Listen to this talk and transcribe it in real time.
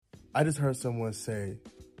I just heard someone say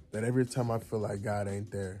that every time I feel like God ain't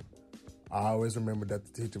there, I always remember that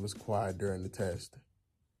the teacher was quiet during the test.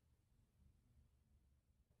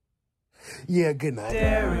 Yeah, good night.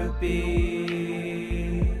 Therapy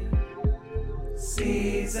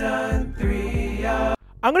Season 3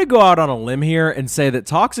 I'm going to go out on a limb here and say that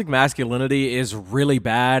toxic masculinity is really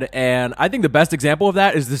bad, and I think the best example of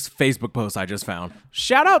that is this Facebook post I just found.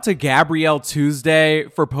 Shout out to Gabrielle Tuesday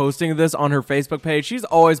for posting this on her Facebook page. She's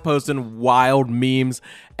always posting wild memes,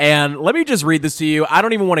 and let me just read this to you. I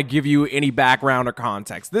don't even want to give you any background or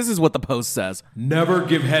context. This is what the post says. Never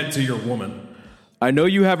give head to your woman. I know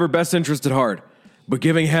you have her best interest at heart, but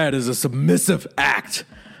giving head is a submissive act.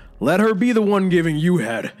 Let her be the one giving you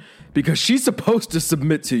head, because she's supposed to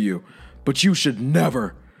submit to you, but you should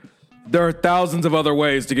never. There are thousands of other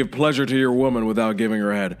ways to give pleasure to your woman without giving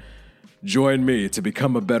her head. Join me to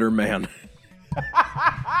become a better man.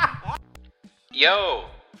 Yo,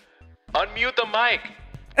 unmute the mic.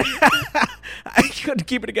 I couldn't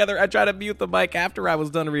keep it together. I tried to mute the mic after I was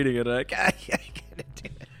done reading it. I couldn't do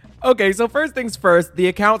it. Okay, so first things first, the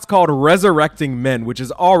account's called Resurrecting Men, which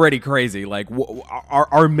is already crazy. Like,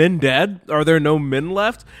 are men dead? Are there no men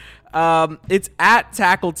left? It's at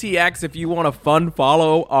TackleTX if you want a fun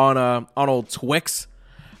follow on old Twix,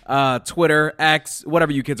 Twitter, X,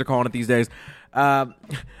 whatever you kids are calling it these days.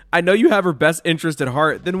 I know you have her best interest at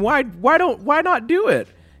heart. Then why not do it?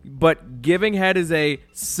 But giving head is a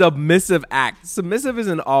submissive act. Submissive is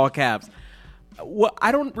in all caps. Well,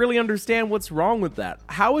 I don't really understand what's wrong with that.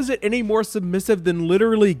 How is it any more submissive than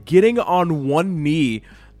literally getting on one knee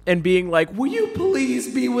and being like, will you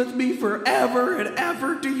please be with me forever and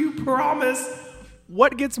ever? Do you promise?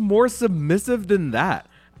 What gets more submissive than that?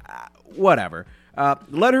 Whatever.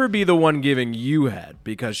 Let her be the one giving you head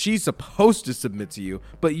because she's supposed to submit to you,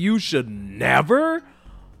 but you should never?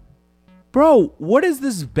 Bro, what is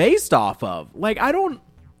this based off of? Like, I don't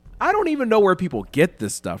even know where people get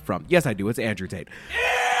this stuff from. Yes, I do. It's Andrew Tate.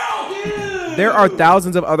 Ew! There are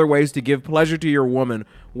thousands of other ways to give pleasure to your woman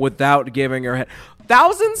without giving her head.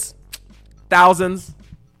 Thousands? Thousands?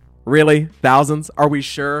 Really? Thousands? Are we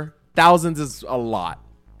sure? Thousands is a lot.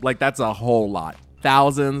 Like, that's a whole lot.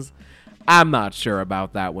 Thousands? I'm not sure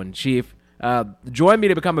about that one, Chief. Join me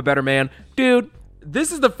to become a better man. Dude,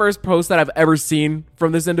 this is the first post that I've ever seen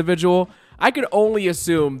from this individual. I could only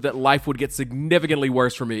assume that life would get significantly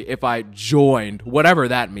worse for me if I joined, whatever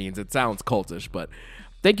that means. It sounds cultish, but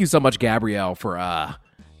thank you so much, Gabrielle, for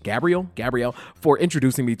Gabrielle, for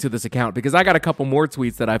introducing me to this account, because I got a couple more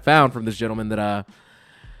tweets that I found from this gentleman that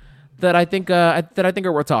I think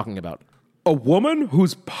are worth talking about. A woman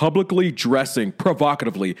who's publicly dressing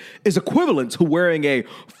provocatively is equivalent to wearing a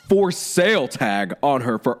for sale tag on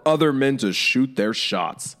her for other men to shoot their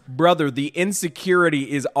shots. Brother, the insecurity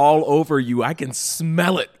is all over you. I can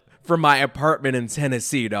smell it from my apartment in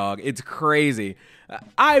Tennessee, dog. It's crazy.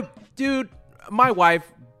 Dude, my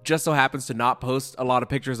wife just so happens to not post a lot of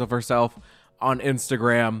pictures of herself on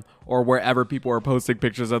Instagram or wherever people are posting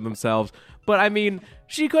pictures of themselves. But I mean,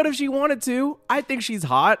 she could if she wanted to. I think she's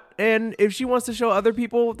hot. And if she wants to show other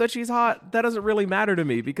people that she's hot, that doesn't really matter to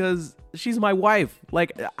me because she's my wife.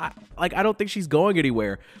 I don't think she's going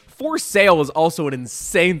anywhere. For sale is also an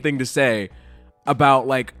insane thing to say about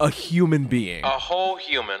like a human being. A whole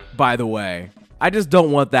human. By the way. I just don't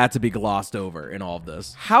want that to be glossed over in all of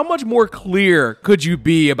this. How much more clear could you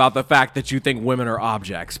be about the fact that you think women are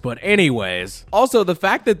objects? But anyways, also the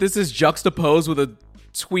fact that this is juxtaposed with a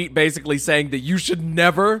tweet basically saying that you should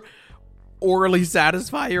never orally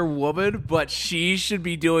satisfy your woman, but she should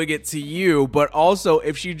be doing it to you. But also,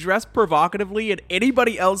 if she dressed provocatively and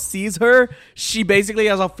anybody else sees her, she basically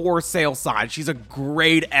has a for sale sign. She's a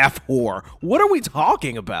grade F whore. What are we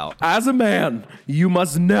talking about? As a man, you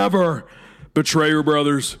must never betray your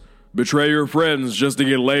brothers, betray your friends just to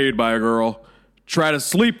get laid by a girl. Try to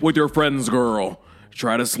sleep with your friend's girl.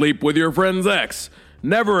 Try to sleep with your friend's ex.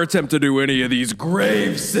 Never attempt to do any of these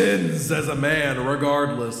grave sins as a man,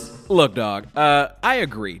 regardless. Look, dog, I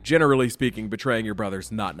agree. Generally speaking, betraying your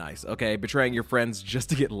brother's not nice, okay? Betraying your friends just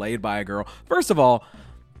to get laid by a girl. First of all,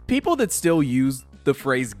 people that still use the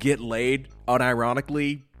phrase get laid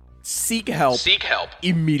unironically, seek help. Seek help.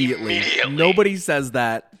 Immediately. Nobody says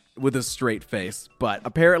that with a straight face, but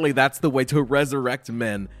apparently that's the way to resurrect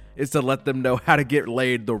men, is to let them know how to get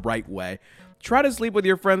laid the right way. Try to sleep with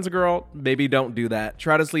your friend's girl. Maybe don't do that.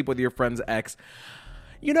 Try to sleep with your friend's ex.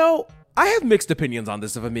 You know, I have mixed opinions on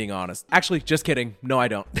this, if I'm being honest. Actually, just kidding. No, I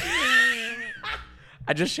don't.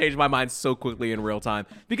 I just changed my mind so quickly in real time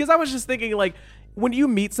because I was just thinking, like, when you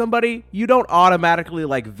meet somebody, you don't automatically,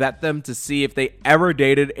 like, vet them to see if they ever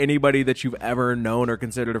dated anybody that you've ever known or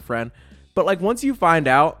considered a friend. But, like, once you find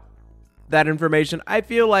out that information, I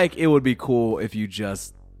feel like it would be cool if you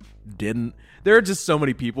just didn't. There are just so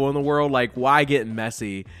many people in the world. Like, why get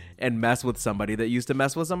messy and mess with somebody that used to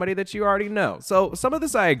mess with somebody that you already know? So some of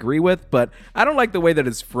this I agree with, but I don't like the way that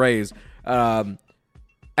it's phrased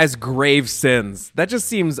as grave sins. That just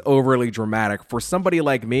seems overly dramatic for somebody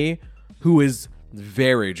like me who is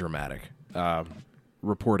very dramatic,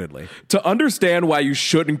 reportedly. To understand why you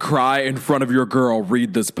shouldn't cry in front of your girl,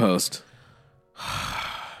 read this post.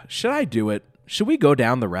 Should I do it? Should we go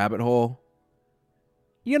down the rabbit hole?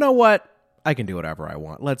 You know what? I can do whatever I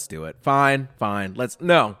want. Let's do it. Fine.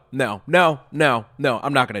 No. I'm not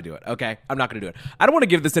going to do it, okay? I'm not going to do it. I don't want to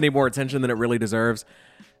give this any more attention than it really deserves.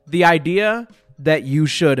 The idea that you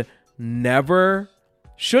shouldn't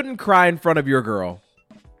cry in front of your girl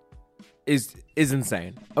is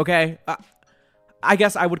insane, okay? I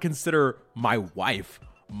guess I would consider my wife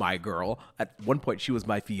my girl. At one point, she was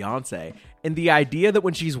my fiance. And the idea that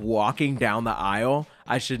when she's walking down the aisle,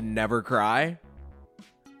 I should never cry...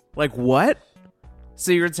 Like, what?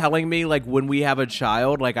 So you're telling me, like, when we have a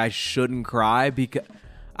child, like, I shouldn't cry? Because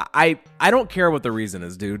I don't care what the reason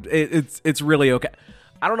is, dude. It's really okay.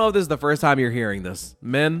 I don't know if this is the first time you're hearing this.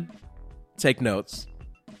 Men, take notes.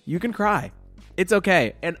 You can cry. It's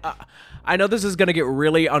okay. And I know this is going to get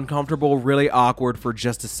really uncomfortable, really awkward for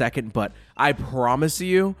just a second, but I promise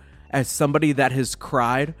you, as somebody that has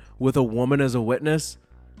cried with a woman as a witness,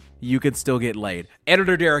 you could still get laid.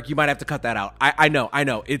 Editor Derek, you might have to cut that out. I know.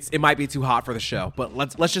 It might be too hot for the show, but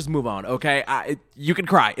let's just move on, okay? You can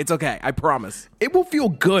cry. It's okay. I promise. It will feel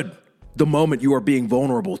good the moment you are being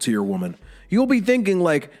vulnerable to your woman. You'll be thinking,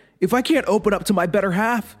 like, if I can't open up to my better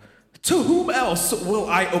half, to whom else will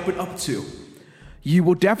I open up to? You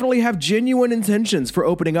will definitely have genuine intentions for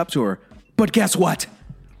opening up to her. But guess what?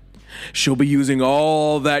 She'll be using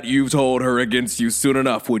all that you've told her against you soon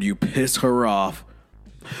enough when you piss her off.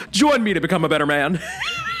 Join me to become a better man.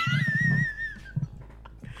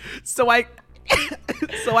 So I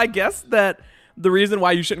guess that the reason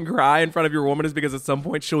why you shouldn't cry in front of your woman is because at some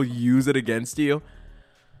point she'll use it against you.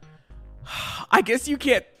 I guess you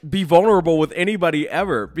can't be vulnerable with anybody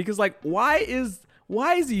ever because, like, why is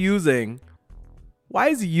using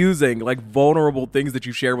like vulnerable things that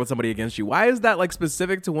you share with somebody against you? Why is that like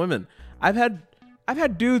specific to women? I've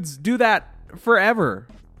had dudes do that forever.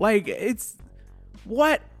 Like, it's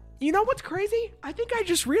what? You know what's crazy? I think I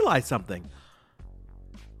just realized something.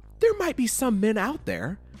 There might be some men out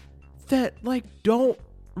there that, like, don't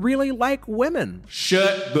really like women.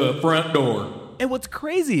 Shut the front door. And what's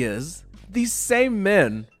crazy is these same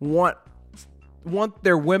men want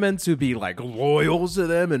their women to be, like, loyal to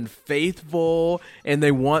them and faithful, and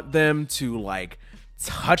they want them to, like,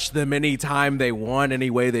 touch them anytime they want,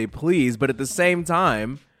 any way they please, but at the same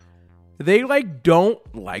time, they, like, don't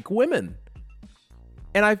like women.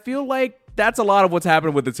 And I feel like that's a lot of what's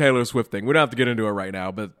happened with the Taylor Swift thing. We don't have to get into it right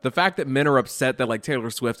now, but the fact that men are upset that, like, Taylor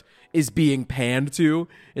Swift is being panned to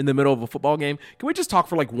in the middle of a football game. Can we just talk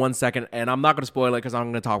for like 1 second? And I'm not going to spoil it because I'm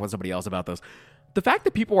going to talk with somebody else about this. The fact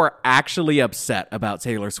that people are actually upset about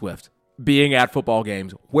Taylor Swift being at football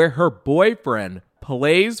games where her boyfriend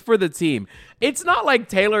plays for the team. It's not like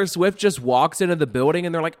Taylor Swift just walks into the building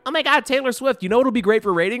and they're like, oh my God, Taylor Swift, you know what'll be great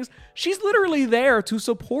for ratings? She's literally there to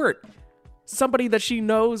support somebody that she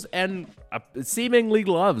knows and seemingly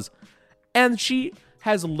loves. And she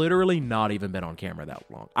has literally not even been on camera that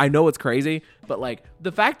long. I know it's crazy, but like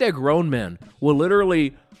the fact that grown men will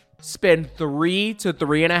literally spend 3 to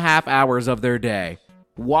 3.5 hours of their day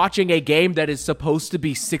watching a game that is supposed to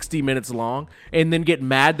be 60 minutes long and then get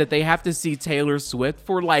mad that they have to see Taylor Swift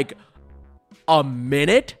for like a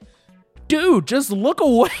minute. Dude, just look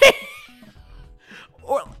away.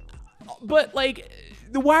 But like,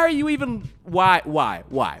 why are you even, why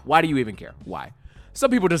do you even care? Why? Some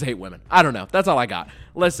people just hate women. I don't know. That's all I got.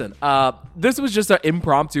 Listen, this was just an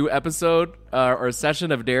impromptu episode or a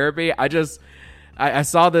session of therapy. I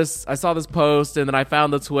saw this post and then I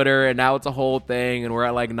found the Twitter and now it's a whole thing and we're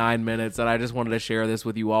at like 9 minutes and I just wanted to share this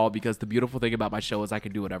with you all because the beautiful thing about my show is I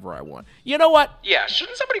can do whatever I want. You know what? Yeah,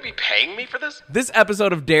 shouldn't somebody be paying me for this? This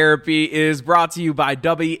episode of Therapy is brought to you by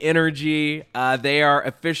W Energy. They are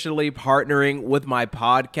officially partnering with my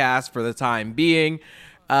podcast for the time being.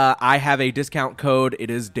 I have a discount code. It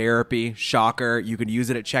is Therapy. Shocker. You can use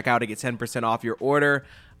it at checkout to get 10% off your order.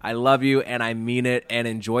 I love you, and I mean it, and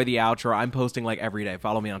enjoy the outro. I'm posting like every day.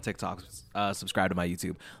 Follow me on TikTok. Subscribe to my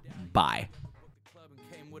YouTube. Bye.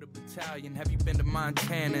 Have you been to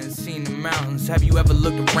Montana and seen the mountains? Have you ever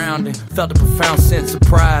looked around and felt a profound sense of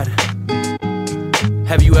pride?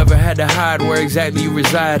 Have you ever had to hide where exactly you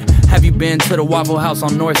reside? Have you been to the Waffle House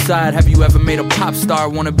on North Side? Have you ever made a pop star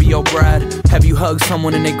wanna be your bride? Have you hugged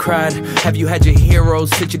someone and they cried? Have you had your heroes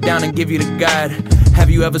sit you down and give you the guide? Have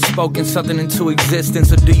you ever spoken something into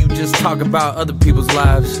existence, or do you just talk about other people's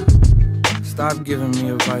lives? Stop giving me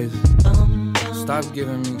advice. Stop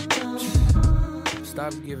giving me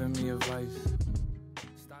advice.